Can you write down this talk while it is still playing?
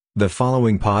The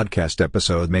following podcast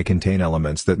episode may contain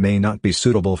elements that may not be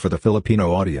suitable for the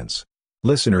Filipino audience.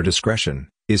 Listener discretion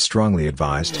is strongly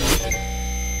advised.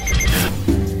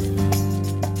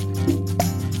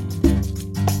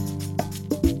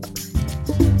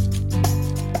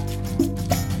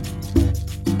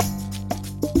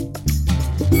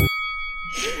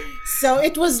 So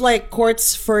it was like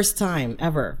Court's first time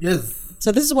ever. Yes.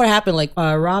 So this is what happened. Like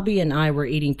Robbie and I were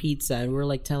eating pizza, and we were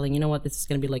like telling, you know what, this is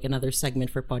gonna be like another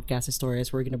segment for Podcast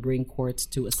Historias. We're gonna bring Court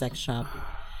to a sex shop,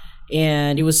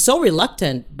 and he was so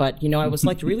reluctant. But you know, I was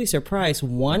like really surprised.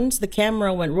 Once the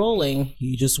camera went rolling,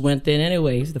 he just went in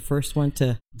anyway. He's the first one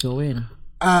to go in.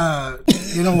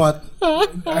 You know what?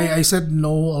 I said no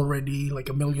already like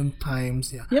a million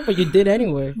times. Yeah. Yeah, but you did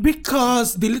anyway.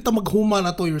 Because dili ta maghuma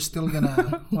na to, you're still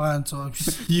gonna want. So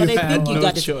But I think you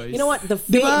got it. choice. You know what? The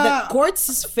Diba?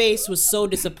 Court's face was so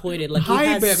disappointed. Like he Hi,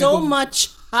 has baby. so much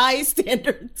high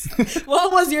standards.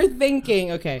 What was your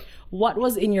thinking? Okay, what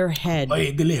was in your head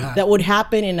Oy, dili ha. that would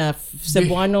happen in a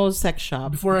Cebuano sex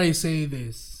shop? Before I say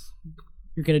this,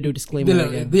 You're gonna do disclaimer dili,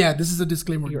 again. yeah, this is a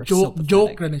disclaimer. You're so pathetic.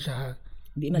 Joke na siya. Ha.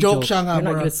 Di na joke siya nga, You're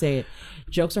not bro. gonna say it.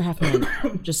 Jokes are half meant.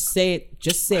 Just say it.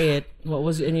 Just say it. What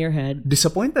was in your head?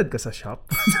 Disappointed ka sa shop?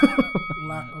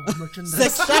 Lack of merchandise.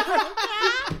 Sex shop.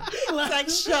 Sex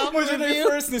shop Mo siya na review.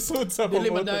 yung first ni Sud sa Dili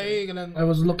pamoto. maday kanang I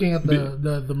was looking at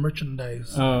the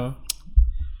merchandise. Oo.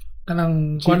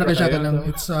 Kanang kuha na ka siya Cheaper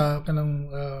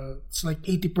kanang kayo it's like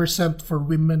 80% for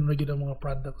women ra gyud ang mga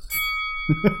products.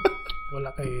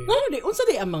 Wala kay. Ano di? Unsa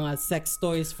di ang mga sex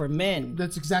toys for men?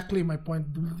 That's exactly my point.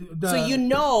 So you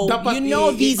know Dapat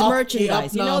these i-up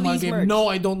merchandise. You know na, these mga merch. No,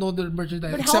 I don't know the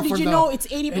merchandise. But how except did for you the- know it's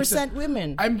 80%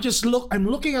 women? I'm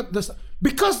looking at this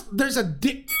because there's a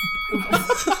dick.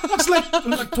 It's like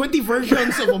 20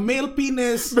 versions of a male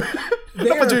penis.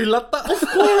 Dapat yung lata. Of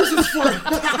course, it's for.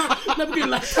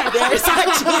 There's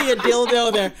actually a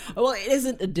dildo there. Well, it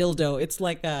isn't a dildo. It's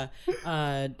like a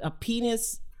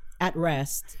penis at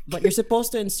rest, but you're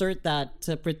supposed to insert that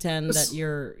to pretend that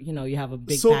you have a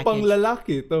big So, package. pang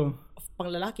lalaki to. Pang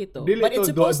lalaki to. Dili But it's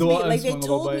to supposed to be duwaan like they sa mga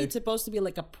told me babae. it's supposed to be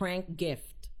like a prank gift.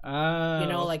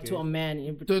 Like okay. to a man.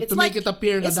 To make it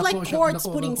appear it's na like dako siya, Court's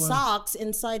dako, putting dako. socks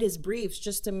inside his briefs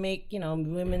just to make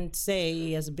women say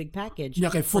he has a big package.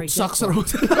 Yeah, kay for foot socks example.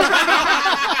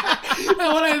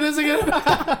 Wala this again.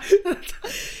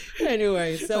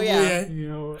 Anyway, so yeah.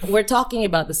 We're talking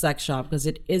about the sex shop because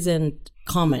it isn't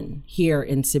common here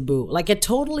in Cebu. Like I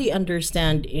totally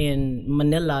understand in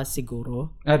Manila, siguro.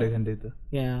 Dagan dito.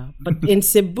 Yeah. But in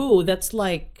Cebu, that's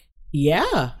like,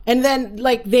 yeah. And then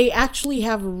like they actually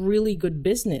have really good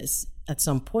business at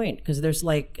some point because there's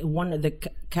like one of the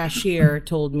cashier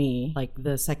told me like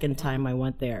the second time I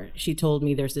went there, she told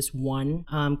me there's this one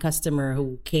customer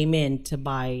who came in to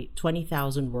buy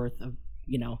 20,000 worth of,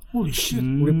 Holy shit.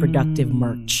 reproductive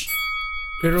merch.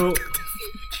 Pero,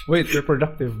 wait,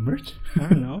 reproductive merch? I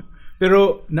don't know.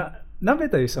 Pero,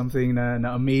 nabi tayo something na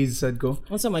amaze sad ko.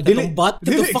 What's my god? Butt?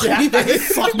 Dili,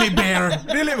 Fuck me, bear.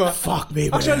 Dili ba? Fuck me,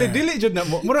 bear. Actually, dili jud na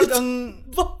mo. Murag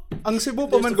ang Cebu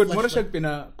pa man gud, murag siya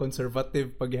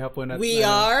pina-conservative paghihapon at We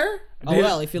are? Oh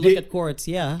well, if you look at Courts,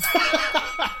 yeah.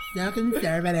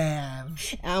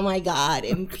 Oh my god,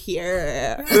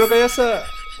 impure. Pero kaya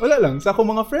wala lang, sa akong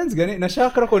mga friends, gani,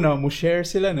 na-shakra ko na mo-share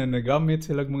sila na nagamit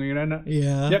sila mga inana.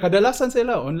 Yeah. Yeah, kadalasan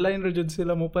sila, online ra jud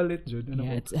sila mo palit jud.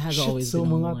 Yeah, it has Shit, always so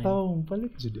been mga online. tao mo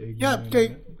palit jud. Yeah,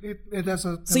 okay. It has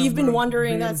a. So you've been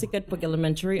wondering that sikat pag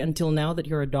elementary until now that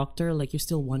you're a doctor, like you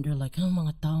still wonder like,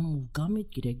 mga tao mo gamit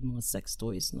gidig mga sex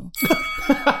toys, no?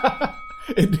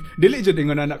 Dili jud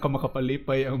ingon na ka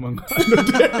makapalipay ang mga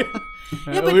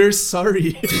we're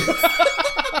sorry.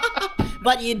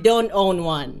 But you don't own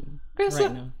one Kaya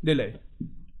right now. Dili.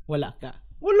 Wala ka.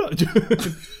 Wala jud.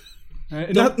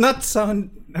 Not sound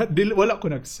wala ko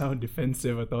nag-sound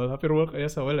defensive at all. Pero kaya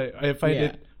wala. I find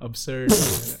it absurd.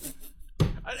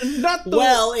 Not to,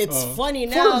 Well, it's funny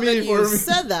now For me, that you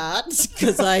said that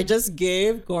because I just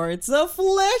gave Courts a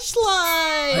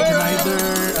flashlight. I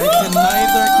can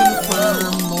neither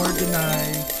confirm nor deny.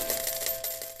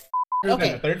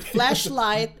 Okay,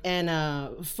 flashlight and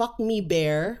fuck me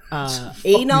bear,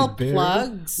 anal bear.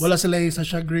 plugs. Wala sila yung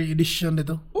Sasha Grey edition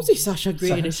dito. What's the Sasha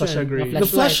Grey edition? Sasha Grey. Of The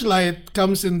flashlight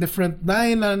comes in different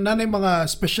nanay mga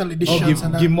special editions.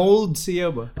 gimold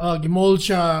siya ba? Gimold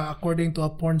siya according to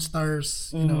a porn stars,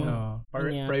 Yeah.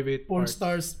 Private porn part.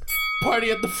 stars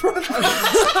party at the front.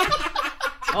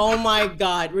 Oh my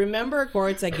God. Remember,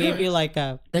 Quartz, I gave you like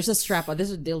there's a strap on.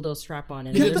 There's a dildo strap on.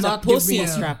 And You did there's a not give pussy me a-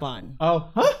 strap on. Oh,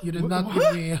 huh? You did not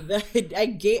give me. I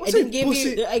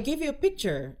gave you a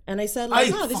picture. And I said,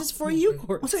 like, this is for you,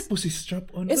 Quartz. What's that pussy strap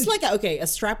on? It's like, a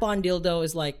strap-on dildo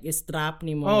is like, strap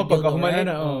ni mo. Oh, dildo, pagkahuman right?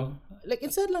 na, oh. Like,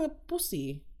 inside lang a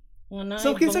pussy.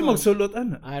 So, kinsa magsulot,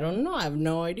 ana? I don't know. I have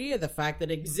no idea. The fact that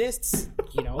it exists,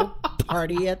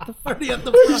 party at the Party at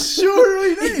the Are you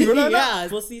sure? Wala na. Yeah,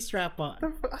 pussy strap on.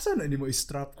 Asa na ni mo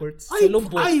strap, Quartz?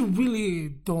 I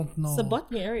really don't know. Sa butt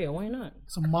niya area, why not?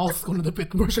 Sa mouth ko na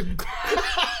dapit. More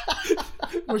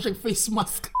siyang face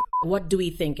mask. What do we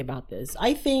think about this?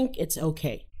 I think it's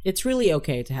okay. It's really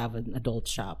okay to have an adult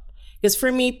shop. Because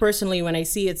for me personally, when I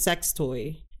see a sex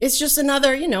toy, it's just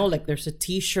another, like there's a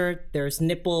t-shirt, there's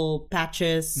nipple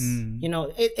patches,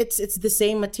 it's the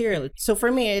same material. So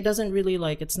for me, it doesn't really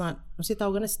it's not, kasi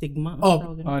tawag na stigma.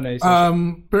 Oh, Nice.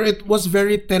 Pero it was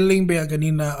very telling ba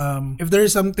ganina, if there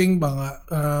is something ba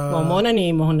nga, mo na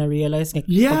ni mo na-realize nga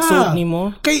yeah. pagsuot ni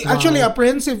mo. Kay actually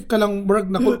apprehensive ka lang murag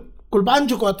na kulbaan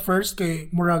ko at first kay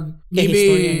murag Kay maybe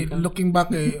historian ka. looking back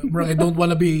murag I don't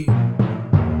wanna be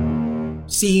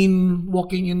seen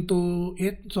walking into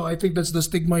it. So I think that's the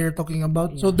stigma you're talking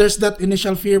about. So there's that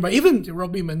initial fear, but even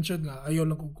Robbie mentioned nga ayaw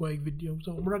lang kong kuha yung video.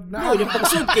 So murag na. Yung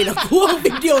pagsuot kay nakuha ang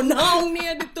video, naong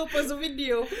niya dito pa sa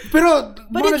video. Pero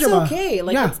But muna it's siya ba? okay.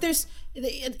 Like Yeah.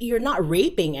 you're not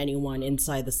raping anyone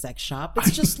inside the sex shop.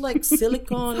 It's just like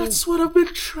silicone. That's what I've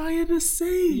been trying to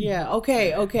say. Yeah.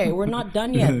 Okay. We're not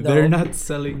done yet, though. They're not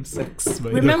selling sex.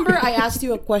 By the Remember, way. I asked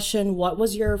you a question. What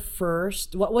was your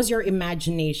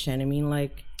imagination? I mean,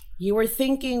 like, you were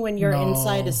thinking when you're No.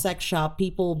 inside a sex shop,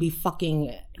 people will be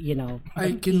fucking,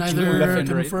 I can left neither and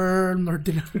right. confirm nor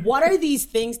deny. What are these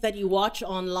things that you watch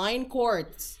online,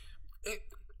 Courts?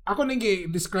 Ako nang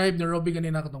describe ni Robbie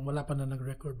kanina katong wala pa na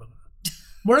nag-record ba.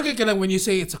 More kay lang when you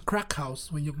say it's a crack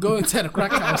house. When you go inside a crack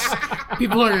house,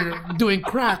 people are doing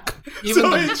crack.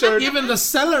 Even the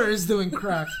seller is doing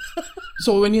crack.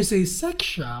 So when you say sex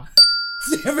shop,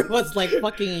 Everyone's like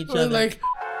fucking each we're other. like,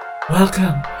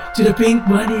 welcome to the Pink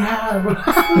Money House.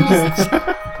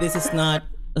 This is not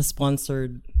a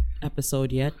sponsored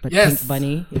episode yet, but Yes. Pink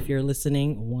Bunny, if you're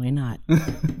listening, why not?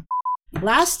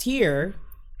 Last year,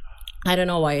 I don't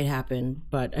know why it happened,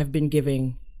 but I've been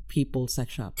giving people sex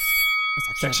shops.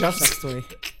 Sex shops? Sex toy.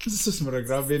 Sus, mara,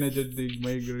 grabe na dyan yung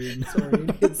migraine. Sorry,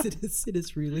 it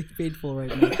is really painful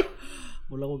right now.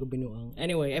 Wala ko binuang.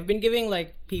 Anyway, I've been giving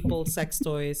like people sex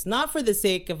toys, not for the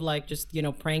sake of like just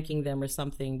pranking them or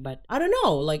something, but I don't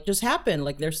know, like just happen.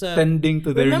 Like there's a Tending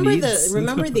to their needs.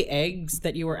 Remember the eggs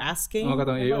that you were asking?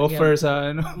 katong i-offer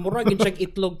sa ano. Murag yung check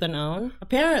itlog tanaon.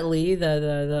 Apparently,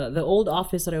 the old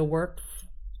office that I worked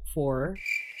for.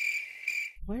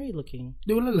 Why are you looking?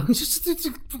 Di wala lang.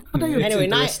 Anyway,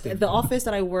 the office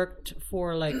that I worked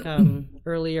for like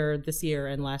earlier this year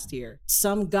and last year,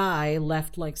 some guy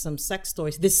left like some sex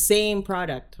toys, this same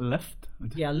product. Left?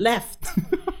 Yeah, left.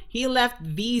 He left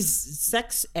these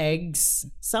sex eggs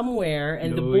somewhere,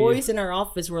 and the Loy. boys in our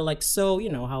office were like, so you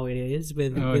know how it is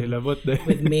with Hilabot din.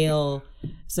 with male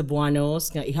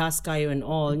Cebuanos, nga ihas kayo and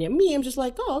all. And yet me, I'm just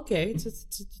like, oh, okay, it's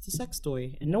a sex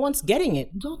toy, and no one's getting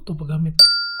it. Don't to paggamit.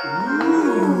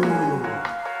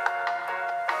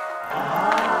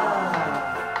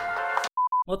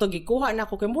 O to gikuha na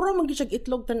ako kay mura man gyud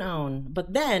itlog tan-aon.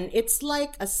 But then it's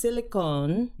like a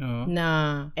silicone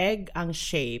na egg ang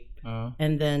shape.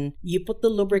 And then you put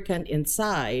the lubricant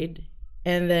inside,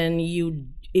 and then you,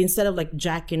 instead of like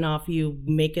jacking off, you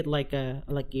make it like a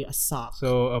sock.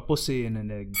 So, a pussy in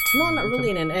an egg. No, not really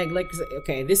in an egg. Like,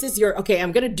 okay,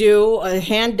 I'm gonna do a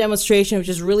hand demonstration, which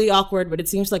is really awkward, but it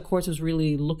seems like Quartz was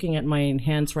really looking at my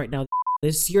hands right now.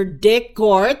 This is your dick,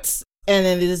 Quartz, and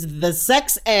then this is the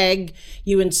sex egg.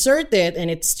 You insert it,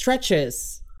 and it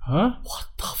stretches. Huh? What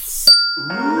the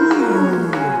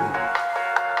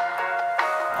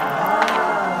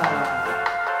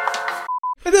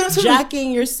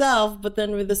Jacking yourself, but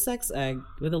then with a sex egg,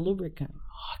 with a lubricant.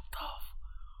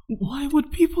 Why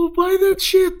would people buy that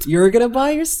shit? You're gonna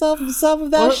buy yourself some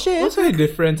of that shit. What's the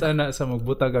difference ana sa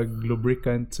magbutag og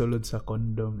lubricant sulod sa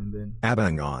condom and then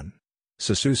Abangon.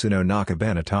 Sasusuno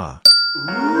Nakabanata.